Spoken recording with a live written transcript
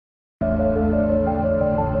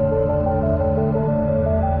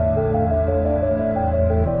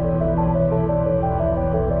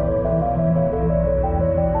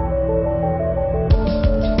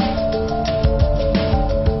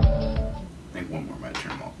one more might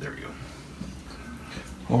turn them off. There we go.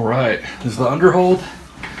 All right. Is the Underhold?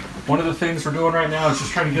 One of the things we're doing right now is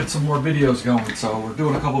just trying to get some more videos going. So we're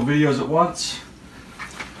doing a couple videos at once.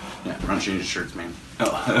 Yeah, run change shirts, man.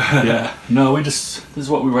 Oh. Yeah. No, this is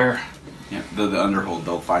what we wear. Yeah, the Underhold,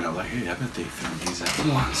 they'll find out like, hey, I bet they filmed these at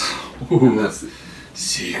once. Ooh, that's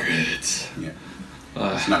secrets. Yeah.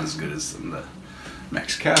 It's not as good as some of the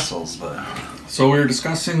Max Castles, but... So we were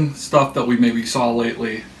discussing stuff that we maybe saw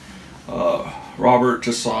lately. Robert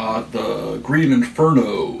just saw the Green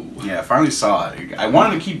Inferno. Yeah, I finally saw it. I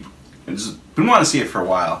wanted to been wanting to see it for a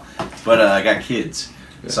while, but I got kids.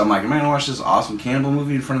 Yeah. So I'm like, am I going to watch this awesome cannibal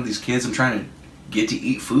movie in front of these kids? I'm trying to get to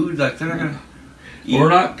eat food. Like, they're not going to... We're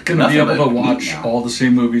not going to be able to watch all the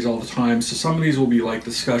same movies all the time, so some of these will be like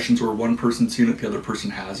discussions where one person's seen it, the other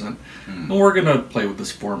person hasn't. And we're going to play with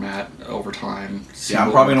this format over time. Yeah,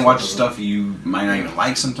 I'm probably going to watch stuff you might not even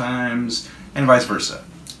like sometimes, and vice versa.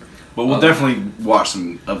 But we'll definitely watch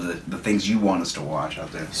some of the things you want us to watch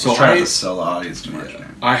out there. So try not to sell the audience too much,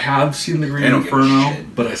 man. I have seen the Green Inferno,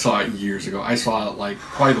 but I saw it years ago. I saw it like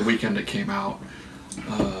probably the weekend it came out.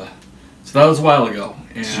 So that was a while ago.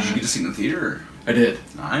 And so did you get to see it in the theater? Or? I did.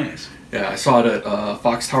 Nice. Yeah, I saw it at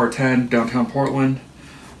Fox Tower 10, downtown Portland.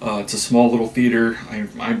 It's a small little theater.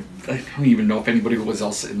 I don't even know if anybody was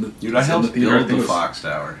else in the theater. Dude, I helped build the Fox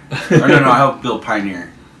Tower. Or no, I helped build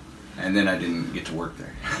Pioneer. And then I didn't get to work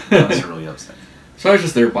there. I was really upset. So I was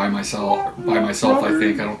just there by myself, I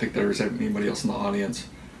think. I don't think there was anybody else in the audience.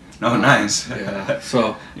 Oh, nice. Yeah.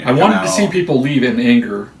 So I wanted to see people leave in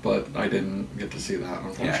anger, but I didn't get to see that,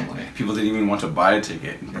 unfortunately. Yeah. People didn't even want to buy a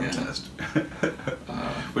ticket and protest.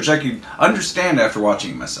 Which I could understand after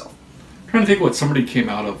watching it myself. I'm trying to think what somebody came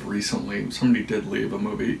out of recently. Somebody did leave a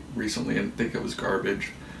movie recently and think it was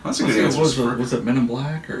garbage. That's a good answer. Was it Men in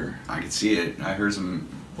Black? Or I could see it. I heard some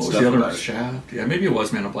what was the other one? Shaft? Yeah, maybe it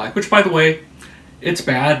was Men in Black. Which, by the way, it's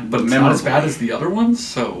bad, but it's not as bad as the other ones,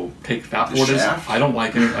 so take that for what it is. I don't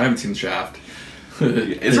like it. I haven't seen Shaft.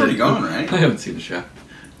 It's already gone, right? I haven't seen the Shaft.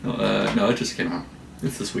 No, it just came out.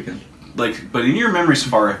 It's this weekend. Like, but in your memory so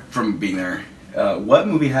far from being there, what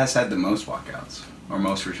movie has had the most walkouts or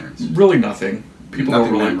most returns? Really nothing. People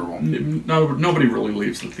nothing don't really, nobody really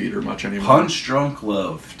leaves the theater much anymore. Punch Drunk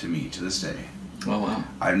Love to me to this day. Oh wow!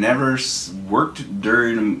 I've never worked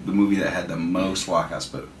during the movie that had the most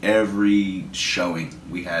walkouts, but every showing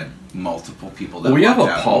we had multiple people that. Well, we have a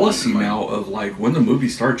policy now of like when the movie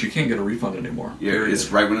starts, you can't get a refund anymore. Yeah, it's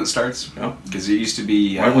right when it starts. Yeah, because it used to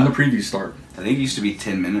be right when the previews start. I think it used to be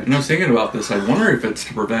 10 minutes. And I was thinking about this. I wonder if it's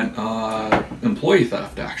to prevent employee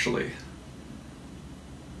theft. Actually,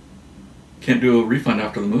 can't do a refund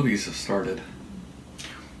after the movies have started.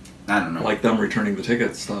 I don't know. Like them returning the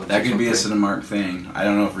tickets stuff. That could be a Cinemark thing. I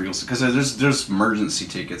don't know if Regal... Because there's emergency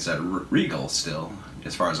tickets at Regal still,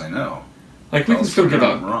 as far as I know. Like, we can still give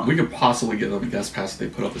out... We could possibly give them a guest pass if they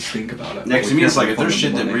put up a stink about it. Next to me, it's like, if there's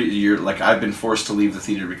shit that you're... Like, I've been forced to leave the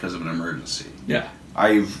theater because of an emergency. Yeah.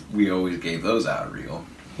 We always gave those out at Regal.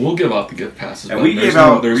 We'll give out the gift passes. And we gave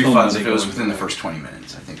out refunds if it was within the first 20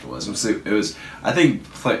 minutes, I think it was. It was I think,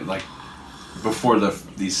 like, before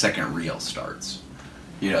the second reel starts.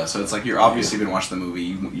 You know, so it's like you're obviously been watching the movie.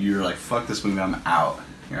 You're like, fuck this movie, I'm out.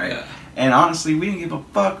 Right? Yeah. And honestly, we didn't give a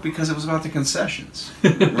fuck because it was about the concessions.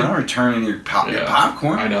 We're not returning your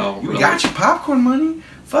popcorn. I know. You got your popcorn money.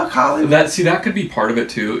 Fuck Hollywood. That could be part of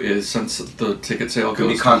it too. Is since the ticket sale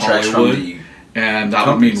goes to Hollywood, and that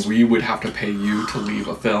would mean we would have to pay you to leave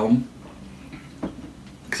a film.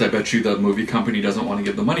 Because I bet you the movie company doesn't want to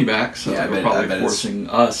give the money back, so they're probably forcing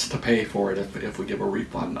us to pay for it if we give a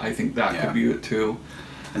refund. I think that could be it too.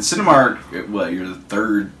 And Cinemark, well, you're the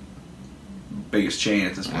third biggest chain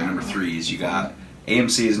at this point. Number 3 is you got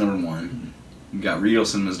AMC is number 1. You got Regal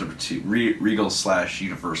Cinemas number 2.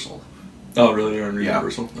 Regal/Universal. Oh, really? They're on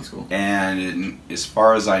Universal? That's cool. And as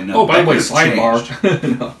far as I know, oh, by the way,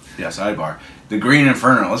 sidebar. No. Yeah, sidebar. The Green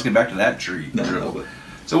Inferno. Let's get back to that tree. No,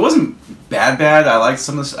 so it wasn't bad. I liked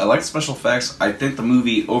some of this. I liked special effects. I think the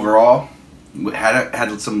movie overall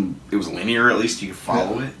had some. It was linear, at least you could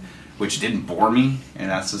follow it, which didn't bore me, and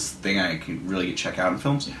that's this thing I can really check out in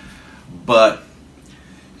films. But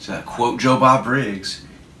to quote Joe Bob Briggs,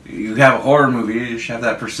 you have a horror movie, you should have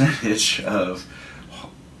that percentage of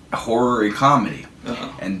horror and comedy.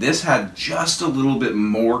 And this had just a little bit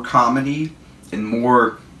more comedy and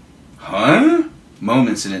more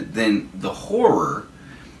moments in it than the horror.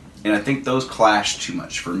 And I think those clash too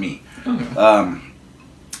much for me. Okay.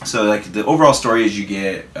 So like the overall story is you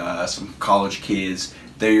get some college kids.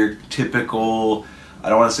 They're your typical, I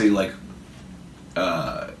don't want to say like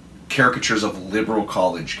caricatures of liberal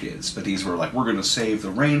college kids, but these were like, we're going to save the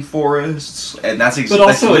rainforests, and that's but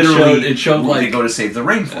also that's literally it showed like they go to save the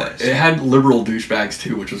rainforest. It had liberal douchebags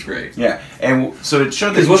too, which was great. Yeah, and so it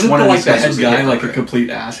showed that wasn't the head guy like a complete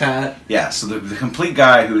asshat? Yeah, so the complete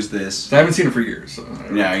guy who's this. I haven't seen it for years. So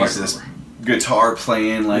yeah, he's this guitar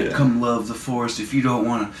playing like, come love the forest. If you don't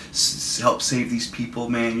want to help save these people,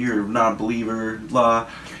 man, you're not a believer. Blah.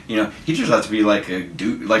 You know, he turns out to be like a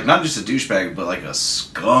dude, like not just a douchebag, but like a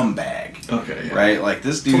scumbag. Okay. Yeah. Right? Like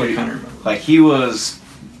this dude, like he was.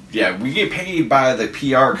 Yeah, we get paid by the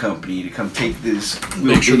PR company to come take this.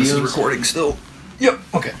 Make sure this is recording still. Yep.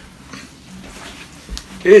 Okay.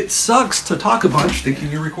 It sucks to talk a bunch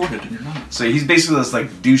thinking you're recorded and you're not. So he's basically this like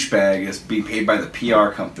douchebag is being paid by the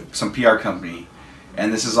PR company, some PR company,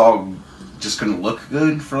 and this is all just going to look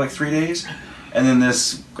good for like 3 days. And then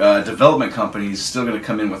this development company is still going to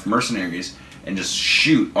come in with mercenaries and just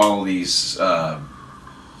shoot all these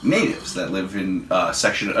natives that live in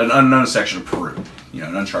an unknown section of Peru, you know,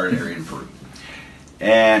 an uncharted area in Peru.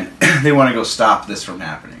 And they want to go stop this from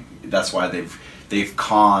happening. That's why they've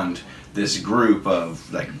conned this group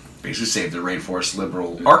of like basically save the rainforest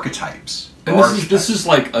liberal archetypes. And this is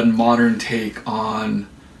like a modern take on.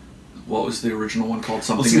 What was the original one called?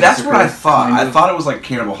 Something. Well, see, that's what I thought. I thought it was like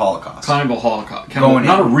Cannibal Holocaust. Cannibal Holocaust.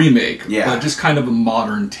 Not a remake, but just kind of a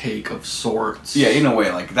modern take of sorts. Yeah, in a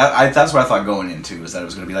way, like that. That's what I thought going into, is that it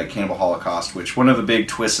was going to be like Cannibal Holocaust. Which one of the big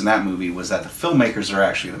twists in that movie was that the filmmakers are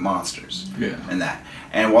actually the monsters. Yeah.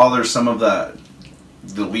 And while there's some of the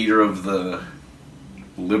leader of the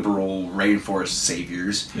liberal rainforest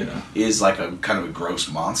saviors is like a kind of a gross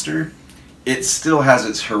monster, it still has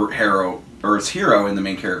its hero in the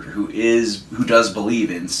main character who does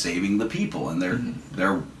believe in saving the people and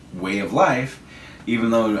their way of life, even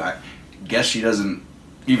though I guess she doesn't,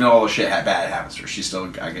 even though all the shit bad happens to her, she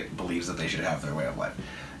still believes that they should have their way of life.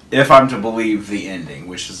 If I'm to believe the ending,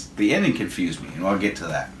 which is the ending confused me, and I'll get to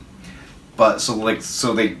that. But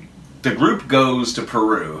the group goes to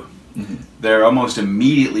Peru. They're almost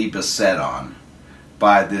immediately beset on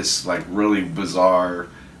by this like really bizarre,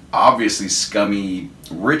 obviously scummy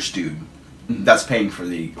rich dude that's paying for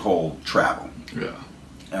the whole travel. Yeah.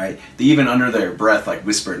 All right. They even under their breath like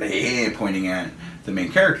whispered, "Hey," pointing at the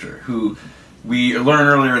main character, who we learn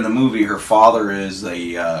earlier in the movie. Her father is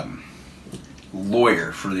a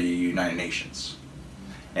lawyer for the United Nations,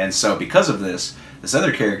 and so because of this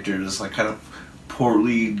other character is like kind of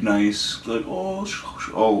poorly nice, like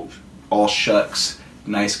all shucks,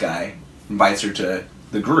 nice guy, invites her to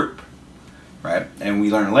the group. Right? And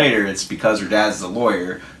we learn later it's because her dad's the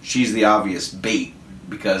lawyer. She's the obvious bait,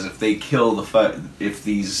 because if they kill if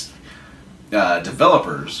these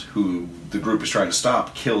developers who the group is trying to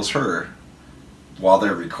stop kills her while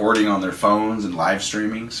they're recording on their phones and live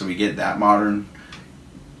streaming, so we get that modern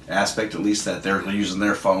aspect, at least, that they're using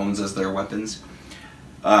their phones as their weapons,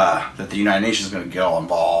 that the United Nations is going to get all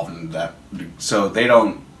involved, and that so they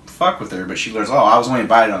don't fuck with her, but she learns, I was only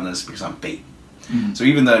invited on this because I'm bait. So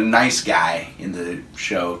even the nice guy in the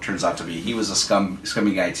show turns out to be, he was a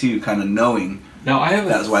scummy guy too, kind of knowing. Now I have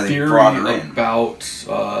a theory about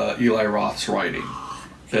Eli Roth's writing,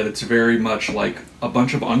 that it's very much like a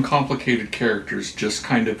bunch of uncomplicated characters just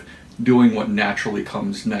kind of doing what naturally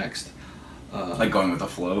comes next. Like going with the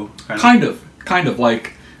flow? Kind of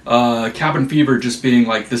like Cabin Fever just being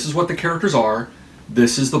like, this is what the characters are.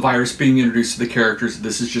 This is the virus being introduced to the characters.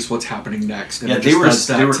 This is just what's happening next. And they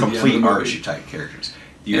were complete archetype characters.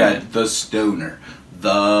 You had the stoner,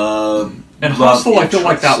 and Hostel. I feel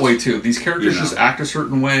like that way too. These characters just act a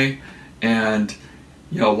certain way, and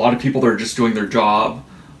a lot of people that are just doing their job,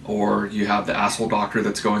 or you have the asshole doctor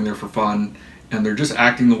that's going there for fun, and they're just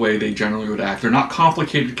acting the way they generally would act. They're not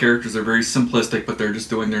complicated characters. They're very simplistic, but they're just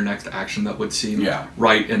doing their next action that would seem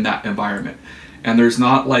right in that environment. And there's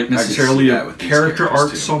not like necessarily a character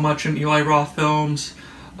arc so much in Eli Roth films.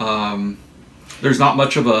 There's not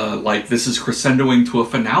much of a like this is crescendoing to a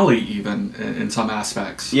finale even in some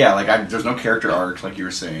aspects. Yeah, like there's no character arc like you were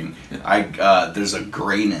saying. There's a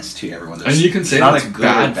grayness to everyone. And you can say that's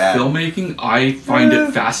bad filmmaking. I find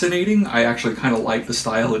it fascinating. I actually kind of like the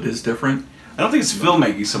style. It is different. I don't think it's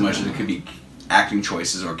filmmaking so much as it could be acting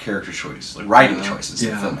choices or character choices, like writing choices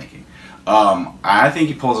in filmmaking. I think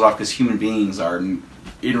he pulls it off because human beings are, in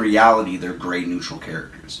reality, they're gray, neutral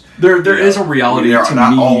characters. There is a reality to me they're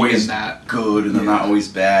not always in that. Good, and they're not always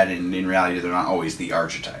bad, and in reality, they're not always the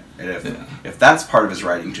archetype. And if that's part of his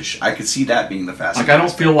writing, I could see that being the fascinating. Like, I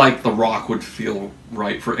don't feel like The Rock would feel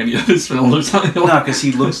right for any of his films or something. No, because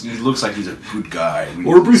he looks like he's a good guy.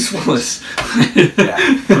 Or Bruce Willis.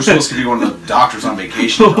 Yeah, Bruce Willis could be one of the doctors on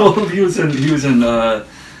vacation. He was in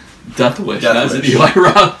Death Wish. That's an Eli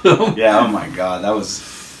Roth film. Yeah, oh my god, that was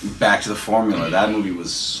back to the formula. That movie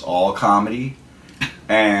was all comedy,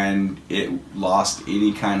 and it lost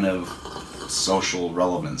any kind of social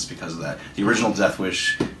relevance because of that. The original Death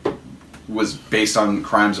Wish was based on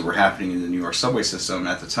crimes that were happening in the New York subway system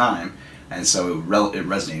at the time, and so it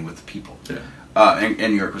resonated with the people. Yeah. And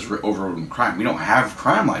New York was overrun with crime. We don't have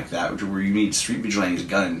crime like that, where you need street vigilantes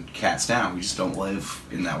gunning cats down. We just don't live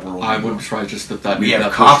in that world. I would try just that we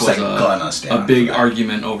have cops that gun us down. A big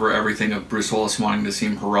argument over everything of Bruce Willis wanting to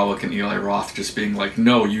seem heroic and Eli Roth just being like,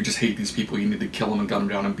 no, you just hate these people. You need to kill them and gun them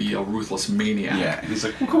down and be a ruthless maniac. Yeah, and he's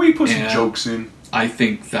like, well, can we put some jokes in? I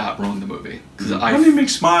think that ruined the movie. Let me make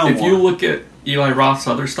smile If more. you look at Eli Roth's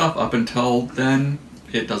other stuff up until then,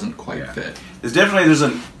 it doesn't quite fit.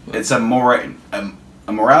 It's a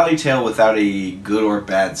morality tale without a good or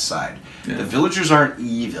bad side. Yeah. The villagers aren't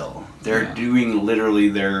evil. They're doing literally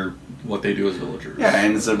what they do as villagers. Yeah,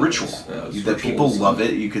 and it's a ritual. The people love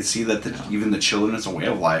it. You could see that even the children, it's a way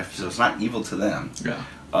of life, so it's not evil to them. Yeah.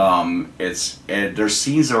 There's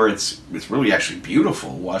scenes where it's really actually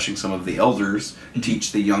beautiful, watching some of the elders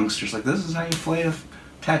teach the youngsters, like, this is how you flay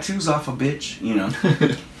tattoos off a bitch, you know.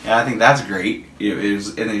 And I think that's great.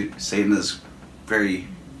 And they say in this very,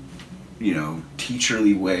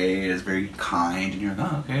 teacherly way. It's very kind, and you're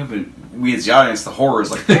like, oh, okay. But we as the audience, the horror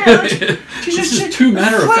is like, damn, she's just too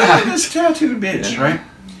matter of fact. This tattooed bitch, right?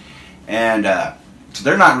 And so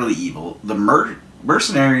they're not really evil. The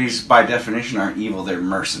mercenaries, by definition, aren't evil. They're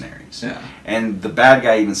mercenaries. Yeah. And the bad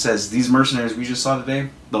guy even says, these mercenaries we just saw today,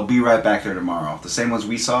 they'll be right back there tomorrow. The same ones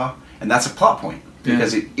we saw, and that's a plot point.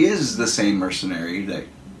 Because it is the same mercenary that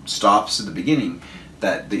stops at the beginning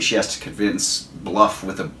that she has to convince Bluff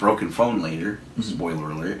with a broken phone later, spoiler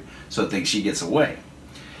alert, so that she gets away.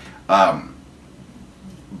 But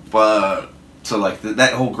so like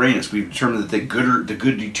that whole grayness, we've determined that the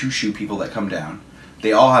goody two-shoe people that come down,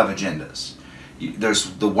 they all have agendas. There's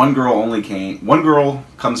the one girl one girl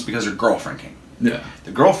comes because her girlfriend came. Yeah.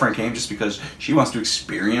 The girlfriend came just because she wants to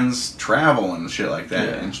experience travel and shit like that.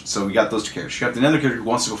 Yeah. And so we got those two characters. You got another character who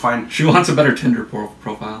wants to go find... She wants a better Tinder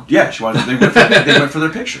profile. Yeah, they went for their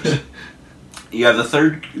pictures. You have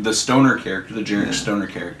the stoner character, the generic stoner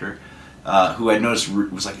character, who I noticed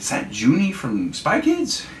was like, is that Junie from Spy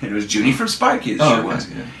Kids? And it was Junie from Spy Kids. Oh, okay.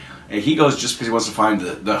 Yeah. And he goes just because he wants to find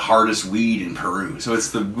the hardest weed in Peru. So it's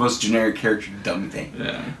the most generic character dumb thing.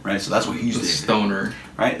 Yeah. Right? So that's what he's doing. Stoner.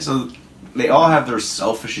 Right? So... they all have their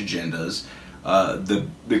selfish agendas. The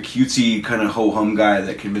cutesy kind of ho-hum guy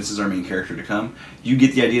that convinces our main character to come, you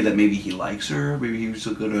get the idea that maybe he likes her, maybe he was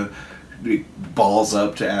going to balls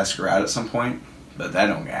up to ask her out at some point, but that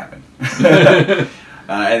don't happen.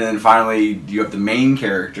 And then finally, you have the main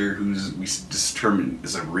character who's we determined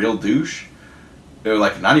is a real douche. They're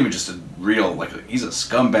like not even just a real he's a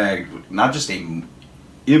scumbag, not just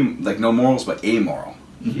no morals but amoral.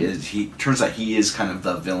 He turns out he is kind of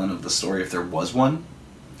the villain of the story if there was one.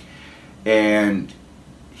 And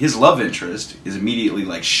his love interest is immediately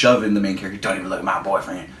shoving the main character, don't even look at my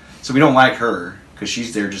boyfriend. So we don't like her because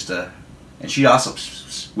she's there and she also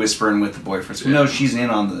whispering with the boyfriend. So we know she's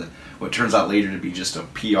in on what turns out later to be just a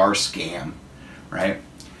PR scam, right?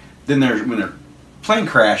 Then when their plane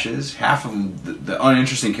crashes, half of them, the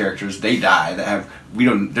uninteresting characters, they die. They're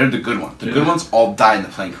the good ones. The good ones all die in the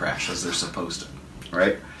plane crash as they're supposed to.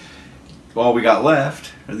 Right? All we got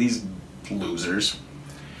left are these losers.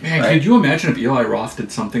 Man, could you imagine if Eli Roth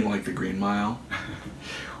did something like The Green Mile?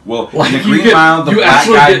 Well, in The Green Mile, the black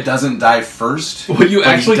guy doesn't die first. Well, you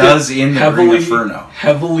actually does in the Green Inferno.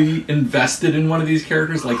 Heavily invested in one of these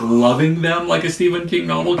characters, loving them like a Stephen King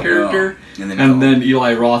novel character, and then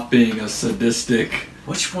Eli Roth being a sadistic...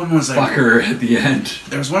 Which one was fucker at the end?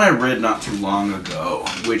 There was one I read not too long ago,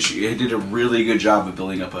 which it did a really good job of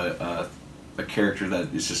building up a character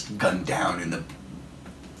that is just gunned down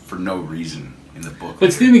for no reason in the book.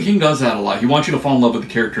 But Stephen King does that a lot. He wants you to fall in love with the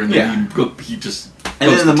character, and then he just.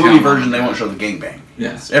 And then in the movie version, they won't show the gangbang.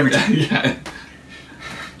 Yes, every time. Yeah.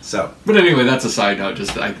 So. But anyway, that's a side note.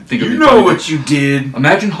 I think you know what you did.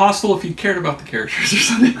 Imagine Hostel if you cared about the characters or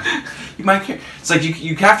something. You might care. It's like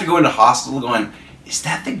you have to go into Hostel going, is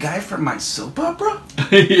that the guy from my soap opera?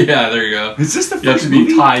 Yeah, there you go. Is this the first movie? You have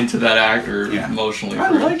to be tied to that actor emotionally.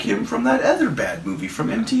 I like him from that other bad movie from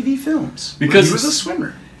MTV Films. Because he was a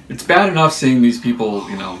swimmer. It's bad enough seeing these people,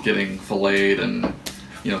 getting filleted and,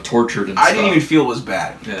 tortured and stuff. I didn't even feel it was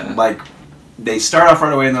bad. Yeah. They start off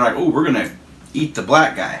right away and they're like, oh, we're going to eat the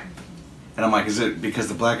black guy. And I'm like, is it because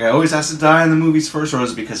the black guy always has to die in the movies first, or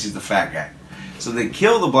is it because he's the fat guy? So they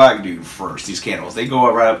kill the black dude first, these cannibals. They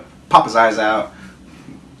go right up, pop his eyes out,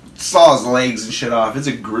 saw his legs and shit off. It's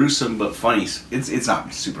a gruesome but funny. It's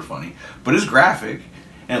not super funny, but it's graphic,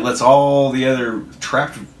 and it lets all the other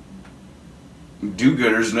trapped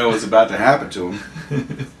do-gooders know what's about to happen to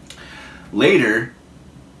them. Later,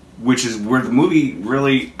 which is where the movie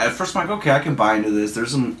really, at first I'm like, okay, I can buy into this.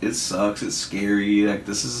 It sucks, it's scary, like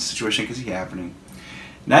this is a situation that could be happening.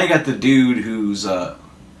 Now you got the dude who's,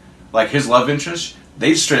 like his love interest,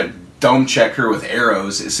 they straight up dome check her with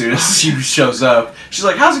arrows as soon as she shows up. She's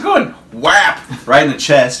like, how's it going? Whap! Right in the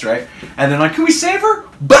chest, right? And then like, can we save her?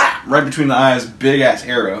 Bap! Right between the eyes, big ass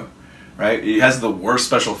arrow. Right? It has the worst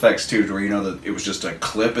special effects too, to where you know that it was just a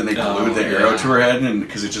clip and they glued the arrow to her head, and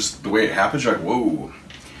because it's just the way it happens, you're like, whoa.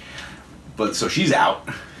 But so she's out.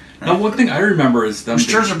 Right? Now, one thing I remember is them. Which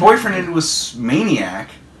turns her boyfriend into a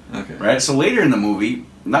maniac. Okay. Right? So later in the movie,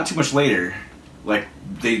 not too much later, like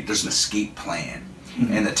there's an escape plan,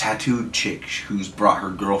 and the tattooed chick who's brought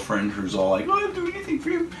her girlfriend, who's all like, "Oh, I'll do anything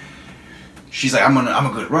for you." She's like, I'm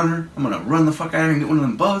a good runner. I'm gonna run the fuck out of here and get one of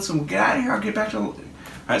them boats, and we'll get out of here. I'll get back to.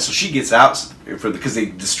 Right, so she gets out because they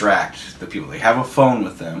distract the people. They have a phone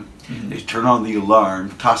with them. They turn on the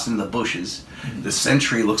alarm, toss it in the bushes. The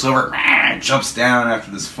sentry looks over, jumps down after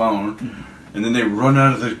this phone, and then they run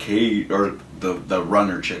out of the cave. Or the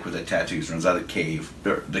runner chick with the tattoos runs out of the cave,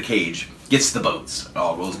 the cage, gets the boats. It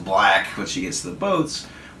all goes black when she gets to the boats.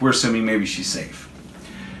 We're assuming maybe she's safe.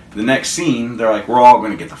 The next scene, they're like, we're all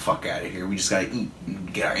going to get the fuck out of here. We just got to eat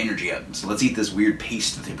and get our energy up. So let's eat this weird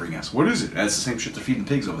paste that they bring us. What is it? That's the same shit they're feeding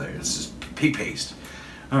pigs over there. It's just pig paste.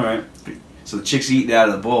 Alright. So the chick's eating out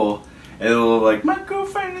of the bowl. And they're like, my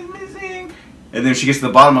girlfriend is missing. And then she gets to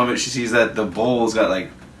the bottom of it. She sees that the bowl's got like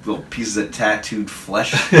little pieces of tattooed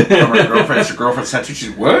flesh from her girlfriend. It's her girlfriend's tattoo.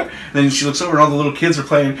 She's what? And then she looks over and all the little kids are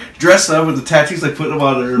playing dress up with the tattoos. Like putting them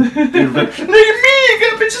on her. Look at me. I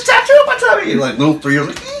got a bitch's tattoo on my tummy. And like little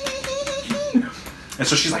 3-year-olds like, and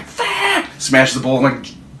so she's like, fah! Smashes the bowl and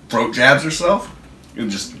like throat jabs herself and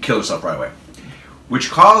just kills herself right away. Which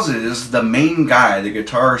causes the main guy, the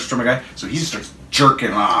guitar strummer guy, so he starts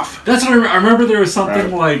jerking off. That's what I remember. There was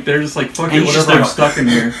something like they're just like, fuck it, whatever, I'm stuck in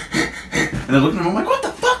here. And they're looking at him, I'm like, what the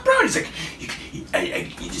fuck, bro? And he's like,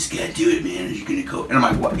 you just gotta do it, man. You're gonna go. And I'm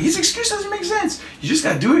like, what? His excuse doesn't make sense. You just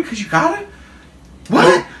gotta do it because you got it.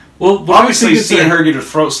 What? Well, obviously, seeing her get her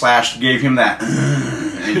throat slashed gave him that.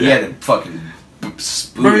 And he had to fucking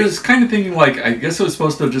spoon. But I was kind of thinking, like, I guess it was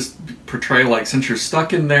supposed to just portray, like, since you're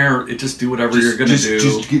stuck in there, just do whatever you're gonna do.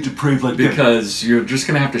 Just get depraved like that. Because you're just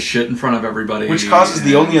gonna have to shit in front of everybody. Which causes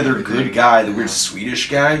the only other good guy, the weird Swedish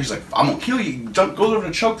guy, he's like, I'm gonna kill you. Don't go over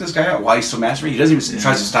and choke this guy out. Why he's still masturbating? He doesn't even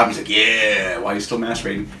tries to stop him. He's like, yeah, why he's still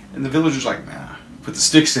masturbating? And the villager's like, nah. Put the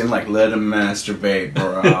sticks in, like, let him masturbate,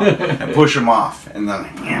 bro. And push him off. And then,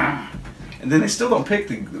 like, yeah. And then they still don't pick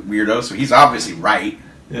the weirdo, so he's obviously right.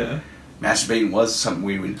 Yeah. Masturbating was something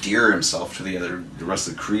we would endear himself to the rest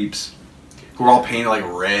of the creeps, who were all painted like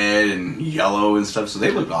red and yellow and stuff, so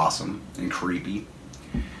they looked awesome and creepy.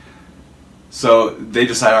 So they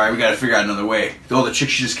decide, all right, we got to figure out another way. Oh, the chick,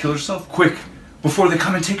 she just killed herself. Quick, before they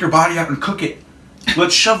come and take her body out and cook it,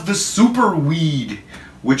 let's shove the super weed,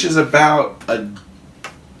 which is about an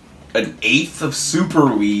eighth of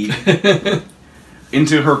super weed,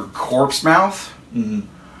 into her corpse mouth. And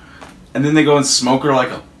then they go and smoke her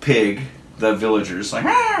like a pig, the villagers, like,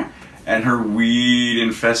 ah! And her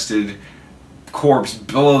weed-infested corpse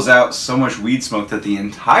billows out so much weed smoke that the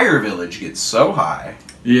entire village gets so high.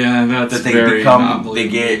 Yeah, that's that they very they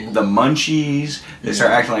get the munchies. They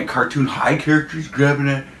start acting like cartoon high characters, grabbing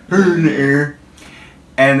at her in the air,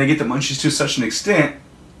 and they get the munchies to such an extent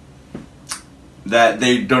that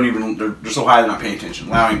they don't even. They're so high they're not paying attention,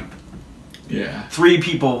 allowing 3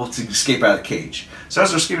 people to escape out of the cage. So as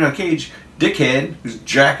they're escaping out of the cage, Dickhead, who's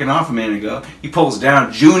jacking off a minute ago, he pulls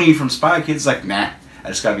down Junie from Spy Kids. Like, nah, I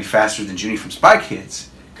just gotta be faster than Junie from Spy Kids.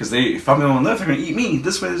 Because if I'm the only one left, they're gonna eat me.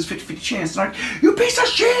 This way there's a 50-50 chance. They're like, you piece of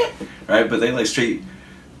shit! Right? But they like straight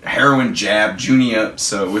heroin jab Junie up,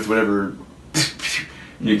 so with whatever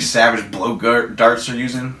savage blow darts they're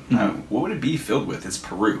using. What would it be filled with? It's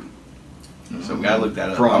Peru. So we gotta look that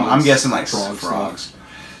up. I'm guessing like frogs.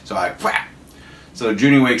 So I whap. So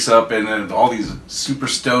Junie wakes up and then all these super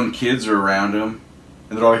stoned kids are around him,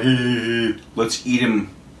 and they're all like, hey, let's eat him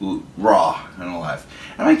raw and alive.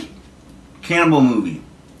 And I'm like, cannibal movie.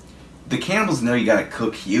 The cannibals know you gotta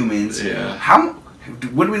cook humans. Yeah.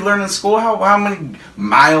 What do we learn in school? How many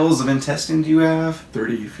miles of intestine do you have?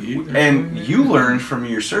 30 feet. And you learned from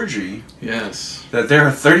your surgery. Yes. That there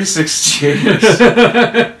are 36 chambers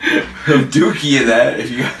of dookie in that.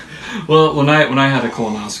 If you. Well, when I had a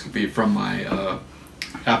colonoscopy from my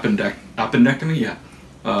appendectomy,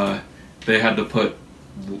 they had to put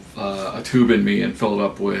a tube in me and fill it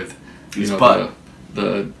up with,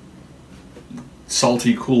 the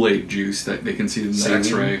salty Kool-Aid juice that they can see in the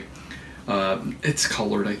X-ray. It's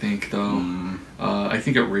colored, I think, though. I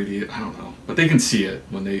think it radiates. I don't know, but they can see it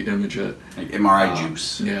when they image it. Like MRI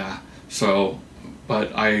juice. Yeah. So,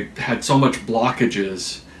 but I had so much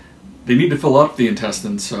blockages. They need to fill up the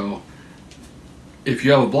intestines, so if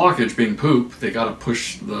you have a blockage being poop, they got to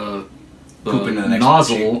push the into the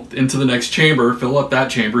nozzle into the next chamber, fill up that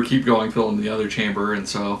chamber, keep going, fill in the other chamber, and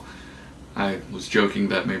so I was joking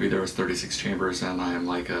that maybe there was 36 chambers and I am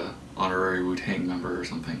like a honorary Wu-Tang member or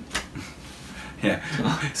something. Yeah,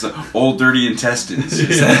 so old dirty intestines.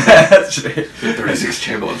 36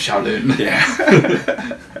 chamber of Shaolin.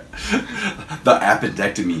 Yeah. The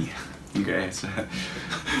appendectomy. Okay. So.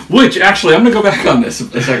 Which, actually, I'm going to go back on this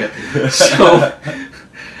a second. So,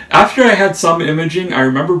 after I had some imaging, I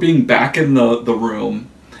remember being back in the room,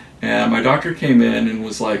 and my doctor came in and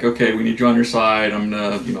was like, okay, we need you on your side. I'm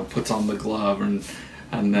going to, puts on the glove, and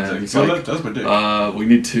then he's like, we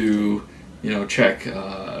need to, check,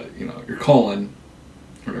 your colon,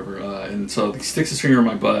 or whatever. And so he sticks his finger in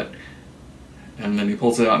my butt, and then he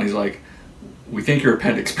pulls it out, and he's like, we think your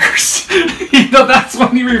appendix burst. That's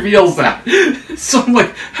when he reveals that. So I'm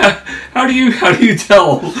like, how do you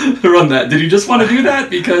tell from that? Did he just want to do that?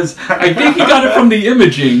 Because I think he got it from the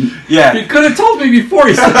imaging. Yeah. He could have told me before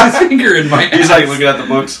he stuck his finger in my ass. He's like looking at the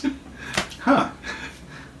books. Huh.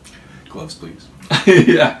 Gloves, please.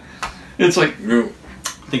 Yeah. It's like, I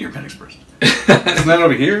think your appendix burst. Isn't that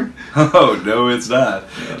over here? Oh, no, it's not.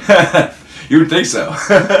 Yeah. You would think so.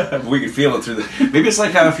 We could feel it through the. Maybe it's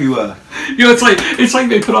like how if you. It's like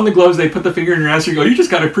they put on the gloves, they put the finger in your ass, and you go, you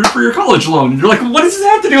just got approved for your college loan. And you're like, what does this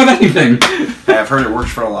have to do with anything? I've heard it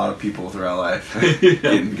works for a lot of people throughout life.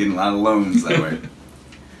 getting a lot of loans that way.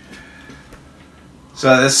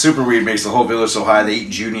 So this super weed makes the whole village so high they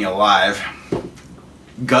eat Junie alive.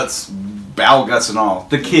 Guts, bowel guts and all.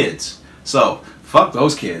 The kids. So fuck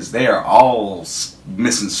those kids. They are all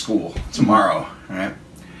missing school tomorrow. Right.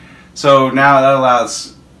 So now that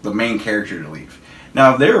allows the main character to leave.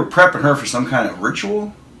 Now they were prepping her for some kind of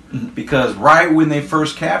ritual, because right when they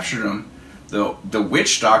first captured him, the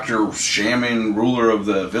witch doctor, shaman ruler of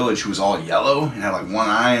the village, who was all yellow and had like one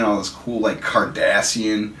eye and all this cool like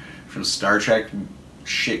Cardassian from Star Trek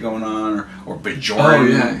shit going on, or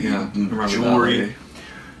Bajoran jewelry.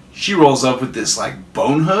 She rolls up with this like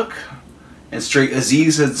bone hook, and straight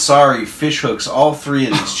Aziz Ansari fish hooks all three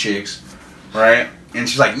of these chicks, right? And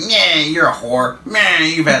she's like, "Nah, you're a whore. Man,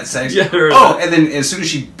 you've had sex." Yeah, and then as soon as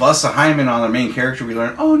she busts a hymen on the main character, we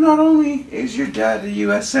learn, oh, not only is your dad a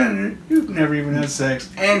U.S. senator, you've never even had sex,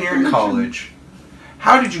 and you're in college.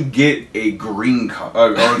 How did you get a green card,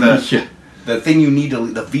 or the thing you need to,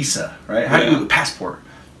 the visa, right? How do you, passport?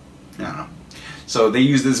 I don't know. So they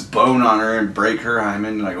use this bone on her and break her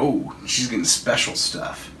hymen, like, oh, she's getting special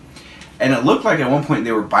stuff. And it looked like at one point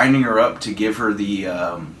they were binding her up to give her the,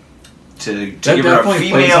 to give her a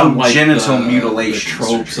female genital mutilation. The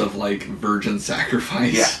tropes of like virgin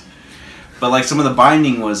sacrifice. Yeah, but like some of the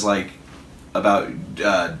binding was like about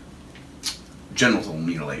genital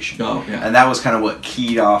mutilation. Oh yeah, and that was kind of what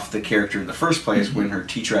keyed off the character in the first place when her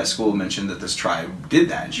teacher at school mentioned that this tribe did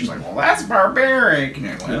that, and she was like, "Well, that's barbaric." And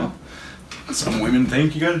you're like, well, some women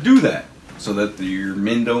think you got to do that so that your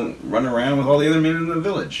men don't run around with all the other men in the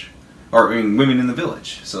village, or I mean, women in the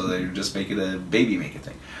village, so they just make it a baby make it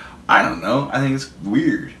thing. I don't know. I think it's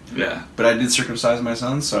weird. Yeah. But I did circumcise my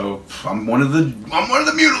son, so I'm one of the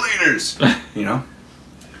mutilators.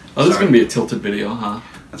 Oh, this is gonna be a tilted video, huh?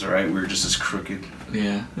 That's alright. We were just as crooked.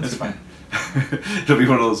 Yeah, that's fine. It'll be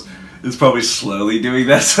one of those. It's probably slowly doing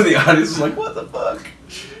that, so the audience is like, "What the fuck?"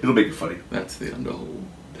 It'll make it funny. That's the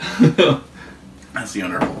Underhold. That's the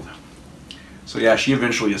Underhold. So yeah, she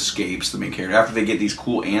eventually escapes, the main character, after they get these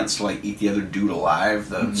cool ants to like eat the other dude alive,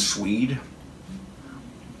 the Swede.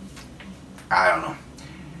 I don't know.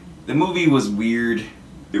 The movie was weird.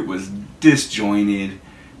 It was disjointed.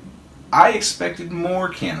 I expected more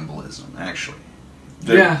cannibalism, actually.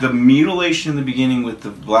 The mutilation in the beginning with the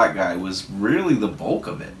black guy was really the bulk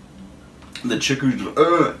of it. The chick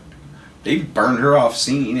who, they burned her off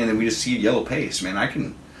scene, and then we just see a yellow paste. Man, I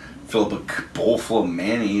can fill up a bowl full of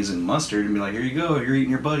mayonnaise and mustard and be like, here you go, you're eating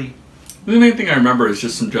your buddy. The main thing I remember is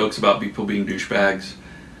just some jokes about people being douchebags.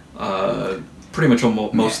 Pretty much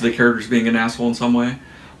most of the characters being an asshole in some way,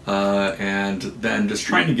 and then just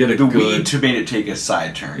trying to get a good... weed to made it take a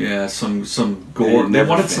side turn. Yeah, some gore. They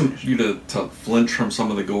wanted you to flinch from some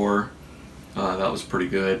of the gore. That was pretty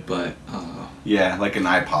good, but... yeah, like an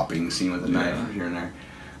eye-popping scene with a knife here and there.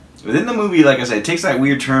 But then the movie, like I said, it takes that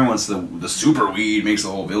weird turn once the super weed makes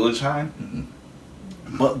the whole village high.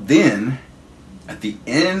 But then, at the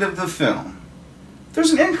end of the film,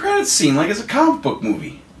 there's an end credits scene like it's a comic book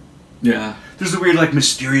movie. Yeah. There's a weird, like,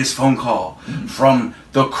 mysterious phone call from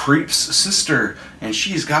the creep's sister, and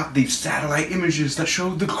she's got these satellite images that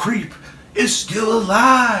show the creep is still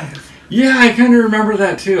alive. Yeah, I kind of remember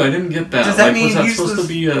that too. I didn't get that. Does that mean was that supposed to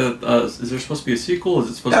be is there supposed to be a sequel? Is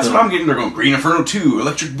it supposed That's to... what I'm getting. They're going Green Inferno 2,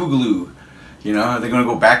 Electric Boogaloo. You know, are they going to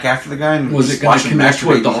go back after the guy? And was it going to connect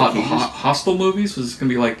with the Hostel movies? Was it going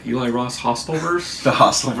to be like Eli Roth's Hostelverse? The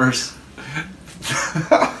Hostelverse.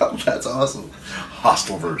 That's awesome.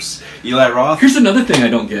 Hostelverse. Eli Roth. Here's another thing I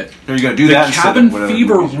don't get. Are you going to do the that? The Cabin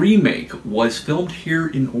Fever remake was filmed here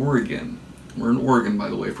in Oregon. We're in Oregon, by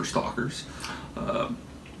the way, for stalkers.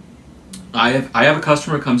 I have a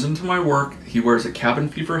customer who comes into my work. He wears a Cabin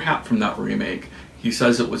Fever hat from that remake. He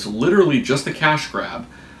says it was literally just a cash grab.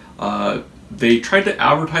 They tried to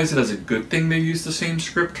advertise it as a good thing they used the same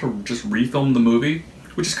script to just refilm the movie,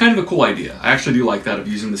 which is kind of a cool idea. I actually do like that, of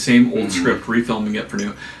using the same old script, refilming it for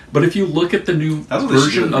new. But if you look at the new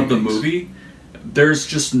version of the movie, there's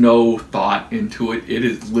just no thought into it. It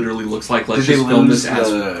is literally looks like, let's just film this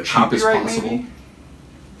as cheap as possible. Maybe?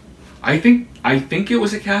 I think it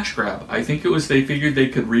was a cash grab. I think it was they figured they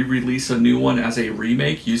could re-release a new one as a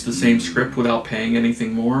remake, use the same script without paying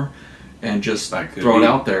anything more, and just throw it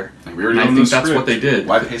out there. Like we I think that's what they did.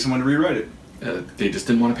 Why pay someone to rewrite it? They just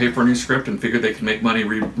didn't want to pay for a new script and figured they could make money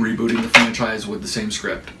rebooting the franchise with the same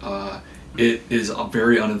script. It is a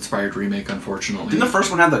very uninspired remake, unfortunately. Didn't the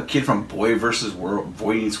first one have the kid from Boy vs. World,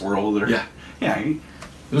 Boy Meets World? Or, yeah. Yeah. It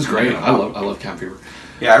was great. I love Cabin Fever.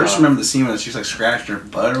 Yeah, I just remember the scene when she's like scratching her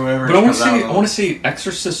butt or whatever. But I want to say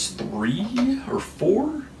Exorcist 3 or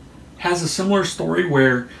 4 has a similar story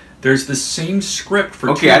where there's the same script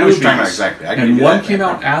for two movies. I know what you're talking about exactly. And one came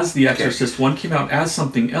out as The Exorcist, one came out as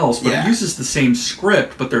something else, but it uses the same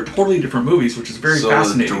script, but they're totally different movies, which is very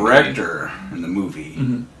fascinating. So the director in the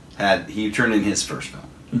movie he turned in his first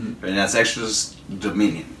film, and that's Exorcist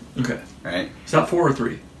Dominion. Okay. Right? Is that 4 or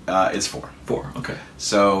 3? It's 4. 4, okay.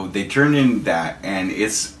 So they turned in that, and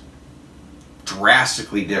it's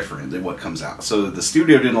drastically different than what comes out. So the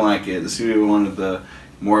studio didn't like it. The studio wanted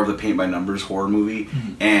more of the paint-by-numbers horror movie,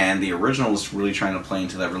 and the original was really trying to play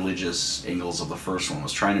into that religious angles of the first one.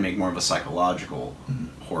 Was trying to make more of a psychological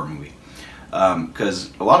horror movie.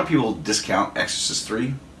 Because a lot of people discount Exorcist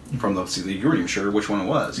 3 from the... See, you weren't even sure which one it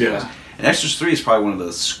was. Yeah. And Exorcist 3 is probably one of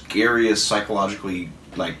the scariest, psychologically,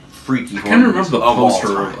 like, freaky horror I kind of remember the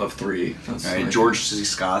poster of 3. Right? George C.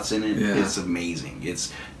 Scott's in it. Yeah. It's amazing. It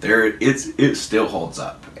still holds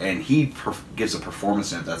up, and he gives a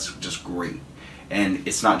performance in it that's just great. And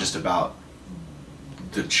it's not just about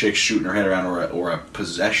the chick shooting her head around or a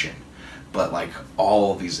possession, but like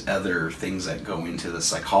all these other things that go into the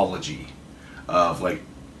psychology of like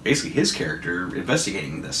basically his character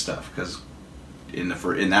investigating this stuff, because in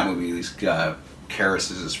that movie, at least,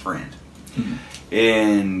 Karras is his friend.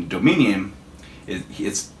 In Dominion,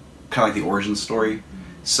 it's kind of like the origin story.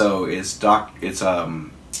 So it's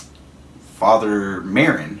Father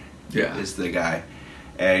Marin is the guy,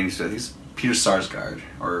 and he's Peter Sarsgaard,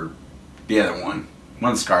 or the other one.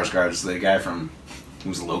 One of the Skarsgårds, the guy from who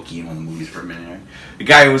was Loki in one of the movies for a minute. Right? The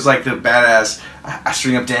guy who was like the badass. I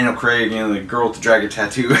string up Daniel Craig, the girl with the dragon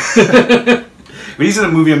tattoo. But he's in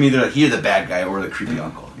a movie. I'm either the bad guy or the creepy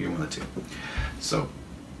uncle. You're one of the two. So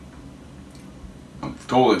I'm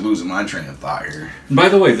totally losing my train of thought here. By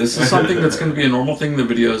the way, this is something that's going to be a normal thing in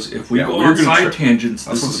the videos. If we go on side tangents,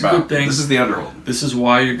 this is a good thing. This is the Underhold. This is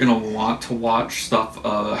why you're going to want to watch stuff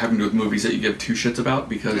having to do with movies that you give two shits about,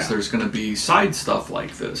 because there's going to be side stuff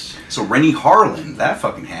like this. So Rennie Harlan, that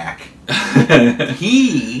fucking hack,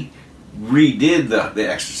 he redid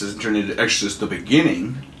the Exorcist and turned it into Exorcist the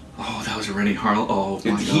Beginning. Oh, that was a Rennie Harlan. Oh,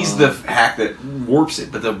 my God. He's the hack that warps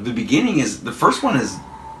it. But the beginning is... The first one is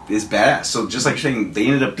badass. So just like you're saying, they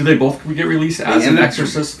ended up... Did they both get released as an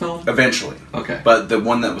Exorcist film? Eventually. Okay. But the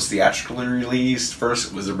one that was theatrically released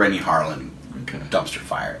first was the Rennie Harlan dumpster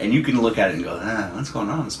fire. And you can look at it and go, what's going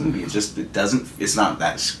on in this movie? It's not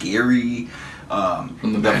that scary.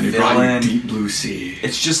 From the villain, Deep Blue Sea.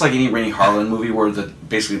 It's just like any Rennie Harlan movie where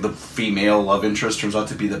basically the female love interest turns out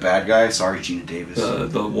to be the bad guy. Sorry, Gina Davis.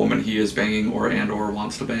 The woman he is banging or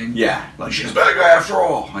wants to bang. Yeah, like she's a bad guy after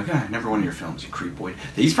all. Like, never one of your films, you creep boy.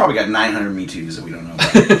 He's probably got 900 Me Too's that we don't know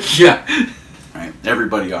about. Yeah. Right.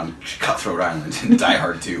 Everybody on Cutthroat Island and Die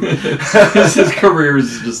Hard 2. His career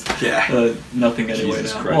is just nothing anyway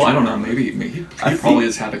Jesus now. Christ. Well, I don't know. Maybe he probably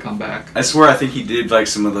has had to come back. I swear, I think he did like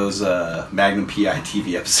some of those Magnum PI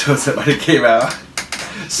TV episodes that might have came out,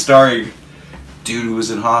 starring dude who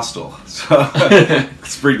was in Hostel. So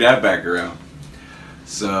let's bring that back around.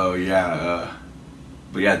 So yeah,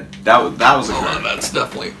 But yeah, that was a good. That's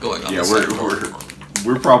definitely going on. Yeah,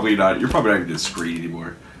 we're probably not. You're probably not even discreet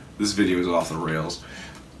anymore. This video is off the rails.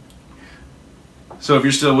 So if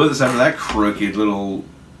you're still with us after that crooked little,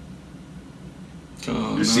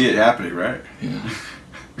 you see it happening, right? Yeah.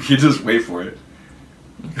 You just wait for it.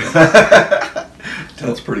 Okay.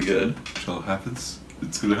 That's pretty good. Until it happens.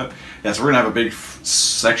 It's gonna happen. Yeah, so we're gonna have a big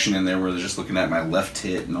section in there where they're just looking at my left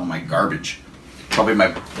tit and all my garbage. Probably my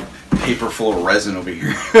paper full of resin over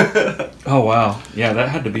here. Oh wow, yeah, that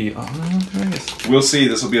had to be. Oh, nice. We'll see.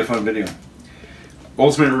 This will be a fun video.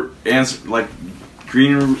 Ultimate answer, like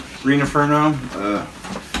Green Inferno.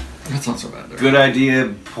 That's not so bad. There. Good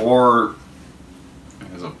idea. Poor.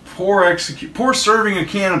 There's a poor serving of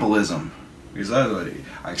cannibalism. Because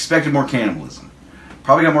I expected more cannibalism.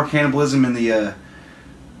 Probably got more cannibalism in the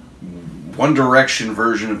One Direction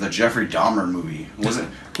version of the Jeffrey Dahmer movie. Was it?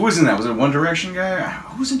 Who was in that? Was it One Direction guy?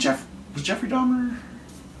 Who was in Was Jeffrey Dahmer?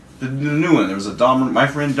 The new one. There was a Dahmer, My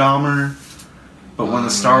Friend Dahmer. But one of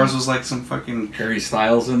the stars was like some fucking Harry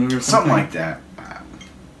Styles in it or something like that.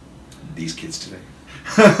 These kids today.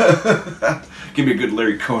 Give me a good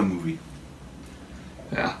Larry Cohen movie.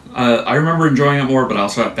 Yeah, I remember enjoying it more, but I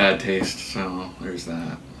also have bad taste, so there's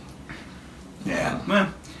that. Yeah,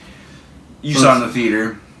 well, you saw it in the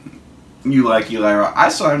theater. You like Eli Roth. I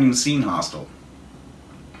still haven't even seen Hostel.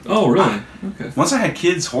 Oh, really? Okay. Once I had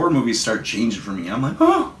kids, horror movies start changing for me. I'm like,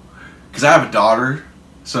 oh, because I have a daughter.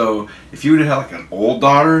 So if you would have had like an old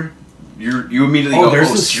daughter, you immediately go, there's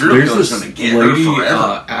oh, this, serial killer's going to get lady, her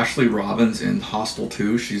forever. Ashley Robbins in Hostel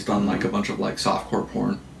 2. She's done like a bunch of like softcore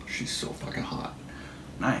porn. She's so fucking hot.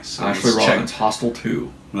 Nice. So Ashley Robbins, Hostel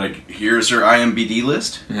 2. Like, here's her IMDb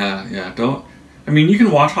list? Yeah. Don't. I mean, you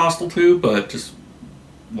can watch Hostel 2, but just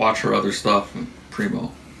watch her other stuff.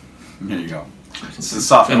 Primo. There you go. It's the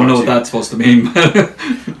soft. I don't know what that's supposed to mean, but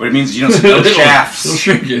what it means, you don't see no shafts. It'll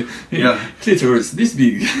shrink you. Yeah. Clitoris this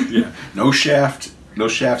big. Yeah. No shaft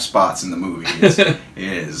spots in the movie. It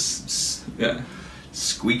is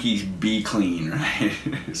squeaky be clean, right?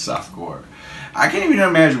 Softcore. I can't even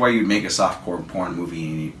imagine why you'd make a softcore porn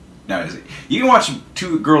movie nowadays. You can watch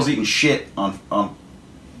two girls eating shit on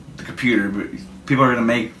the computer, but people are gonna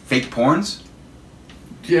make fake porns.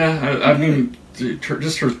 Yeah, I mean, she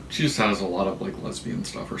just has a lot of like lesbian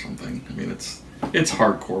stuff or something. I mean, it's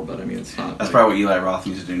hardcore, but I mean, it's not. That's probably what Eli Roth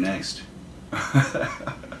needs to do next. I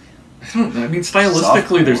mean,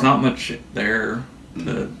 stylistically, there's not much there.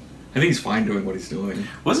 I think he's fine doing what he's doing.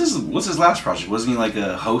 What's his last project? Wasn't he like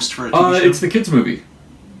a host for a TV show? It's the kids movie,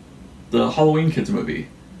 the Halloween kids movie,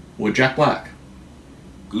 with Jack Black.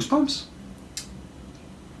 Goosebumps.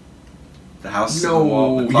 The house. No.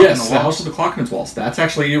 On the Yes, the house with the clock in its walls. That's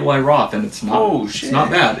actually Eli Roth, and it's not. Oh shit! It's not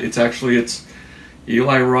bad. It's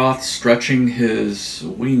Eli Roth stretching his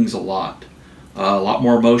wings a lot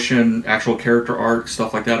more emotion, actual character arc,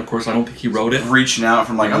 stuff like that. Of course, I don't think he wrote it. Reaching out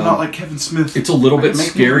from like I'm not like Kevin Smith. It's a little bit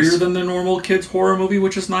scarier than the normal kids horror movie,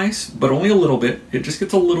 which is nice, but only a little bit. It just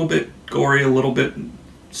gets a little bit gory, a little bit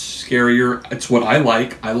scarier. It's what I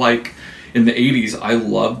like. I like in the 80s. I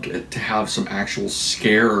loved it to have some actual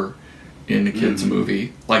scare in a kids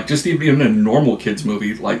movie, like just even a normal kids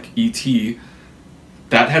movie like E.T.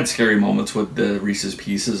 that had scary moments with the Reese's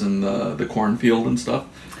Pieces and the cornfield and stuff,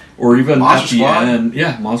 or even Monster Squad.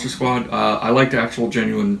 End, Monster Squad. I liked actual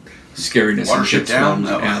genuine scariness in kids films,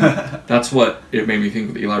 and that's what it made me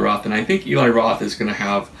think with Eli Roth. And I think Eli Roth is going to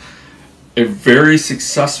have a very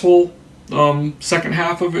successful second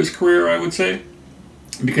half of his career, I would say,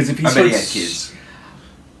 because if he bet he had kids.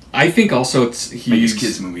 I think also he's his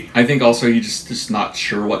kids movie. I think also he's just not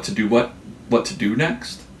sure what to do do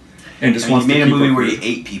next, and just wants he made to a keep movie where he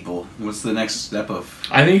ate people. What's the next step of?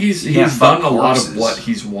 I think he's done a lot of what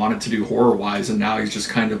he's wanted to do horror wise, and now he's just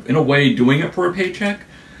kind of in a way doing it for a paycheck,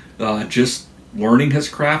 just learning his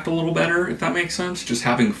craft a little better, if that makes sense. Just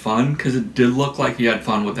having fun, because it did look like he had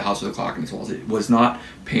fun with the House of the Clock in its walls. It was not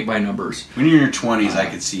paint by numbers. When you're in your 20s, I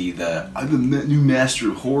could see I'm the new master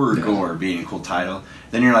of horror gore being a cool title.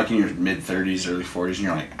 Then you're like in your mid-30s, early 40s, and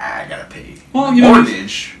you're like, I gotta pay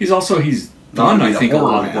mortgage. He's done, I think, a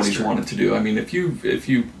lot of what he's wanted to do. I mean, if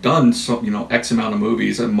you've done X amount of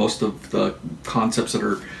movies, and most of the concepts that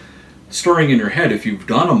are stirring in your head, if you've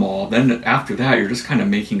done them all, then after that you're just kind of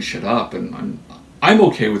making shit up. And I'm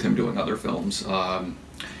okay with him doing other films.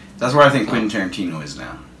 That's where I think Quentin Tarantino is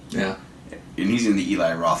now. Yeah, and he's in the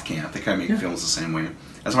Eli Roth camp. They kind of make films the same way.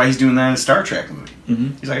 That's why he's doing that in a Star Trek movie.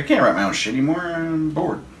 Mm-hmm. He's like, I can't write my own shit anymore. I'm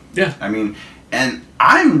bored. Yeah. I mean, and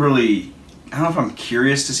I don't know if I'm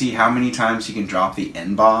curious to see how many times he can drop the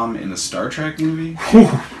N-bomb in a Star Trek movie.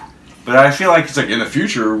 But I feel like it's like in the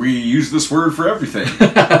future we use this word for everything.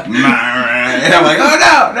 And I'm like,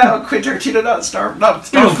 oh no, quit Tarantino, not Star. We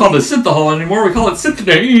don't call it Synthahol anymore. We call it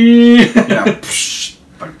Synthany.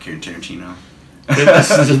 Fucking Tarantino.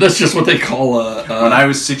 That's just what they call when I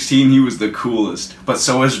was 16, he was the coolest, but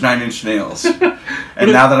so was 9 Inch Nails.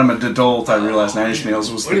 And now that I'm an adult, I realize 9 Inch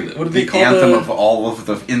Nails was the anthem of all of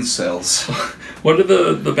the incels. What are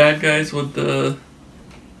the bad guys with the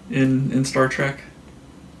in Star Trek?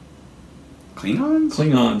 Klingons?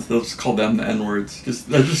 Klingons. They'll just call them the N-words.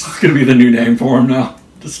 That's just going to be the new name for them now.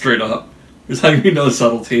 Just straight up. There's not going to be no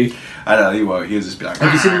subtlety. I know, he won't. He'll just be like,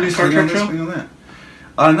 have you seen the new Star Trek show?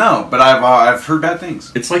 No, but I've heard bad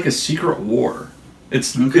things. It's like a secret war.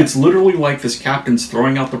 It's literally like this captain's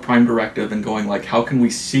throwing out the Prime Directive and going like, how can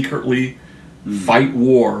we secretly fight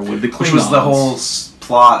war with the Klingons? Which was the whole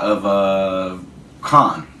plot of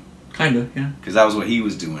Khan. Kinda, yeah. Because that was what he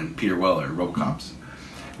was doing, Peter Weller, RoboCops.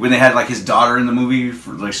 When they had like his daughter in the movie,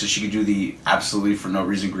 so she could do the absolutely for no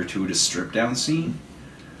reason gratuitous strip down scene.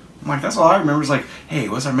 I'm like, that's all I remember is like, hey,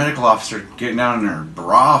 what's our medical officer getting down in her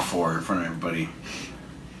bra for in front of everybody?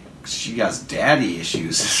 She got daddy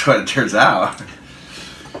issues, is what it turns out.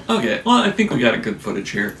 Okay, well, I think we got a good footage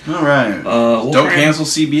here. All right. Don't cancel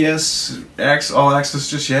CBS All Access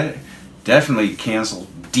just yet. Definitely cancel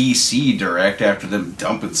DC Direct after them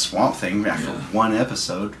dumping Swamp Thing after one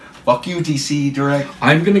episode. Fuck you, DC Direct.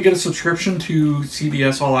 I'm going to get a subscription to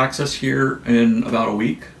CBS All Access here in about a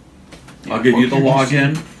week. Yeah, I'll give you the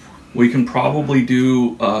login. DC. We can probably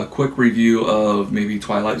do a quick review of maybe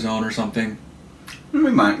Twilight Zone or something. We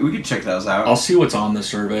might. We could check those out. I'll see what's on the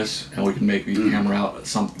service, and we can maybe hammer out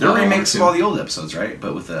something. They're remakes of all the old episodes, right?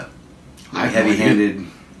 But with the heavy-handed...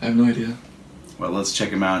 I have no idea. Well, let's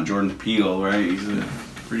check him out. Jordan Peele, right? He's a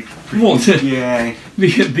pretty yeah.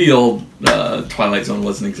 The old Twilight Zone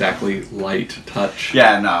wasn't exactly light touch.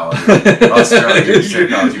 Yeah, no. Australians check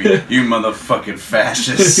out you motherfucking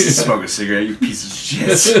fascist. Smoke a cigarette, you piece of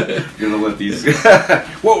shit. You're gonna let these...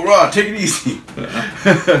 Whoa, Raw, take it easy.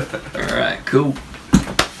 Alright, cool.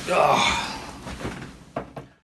 Oh.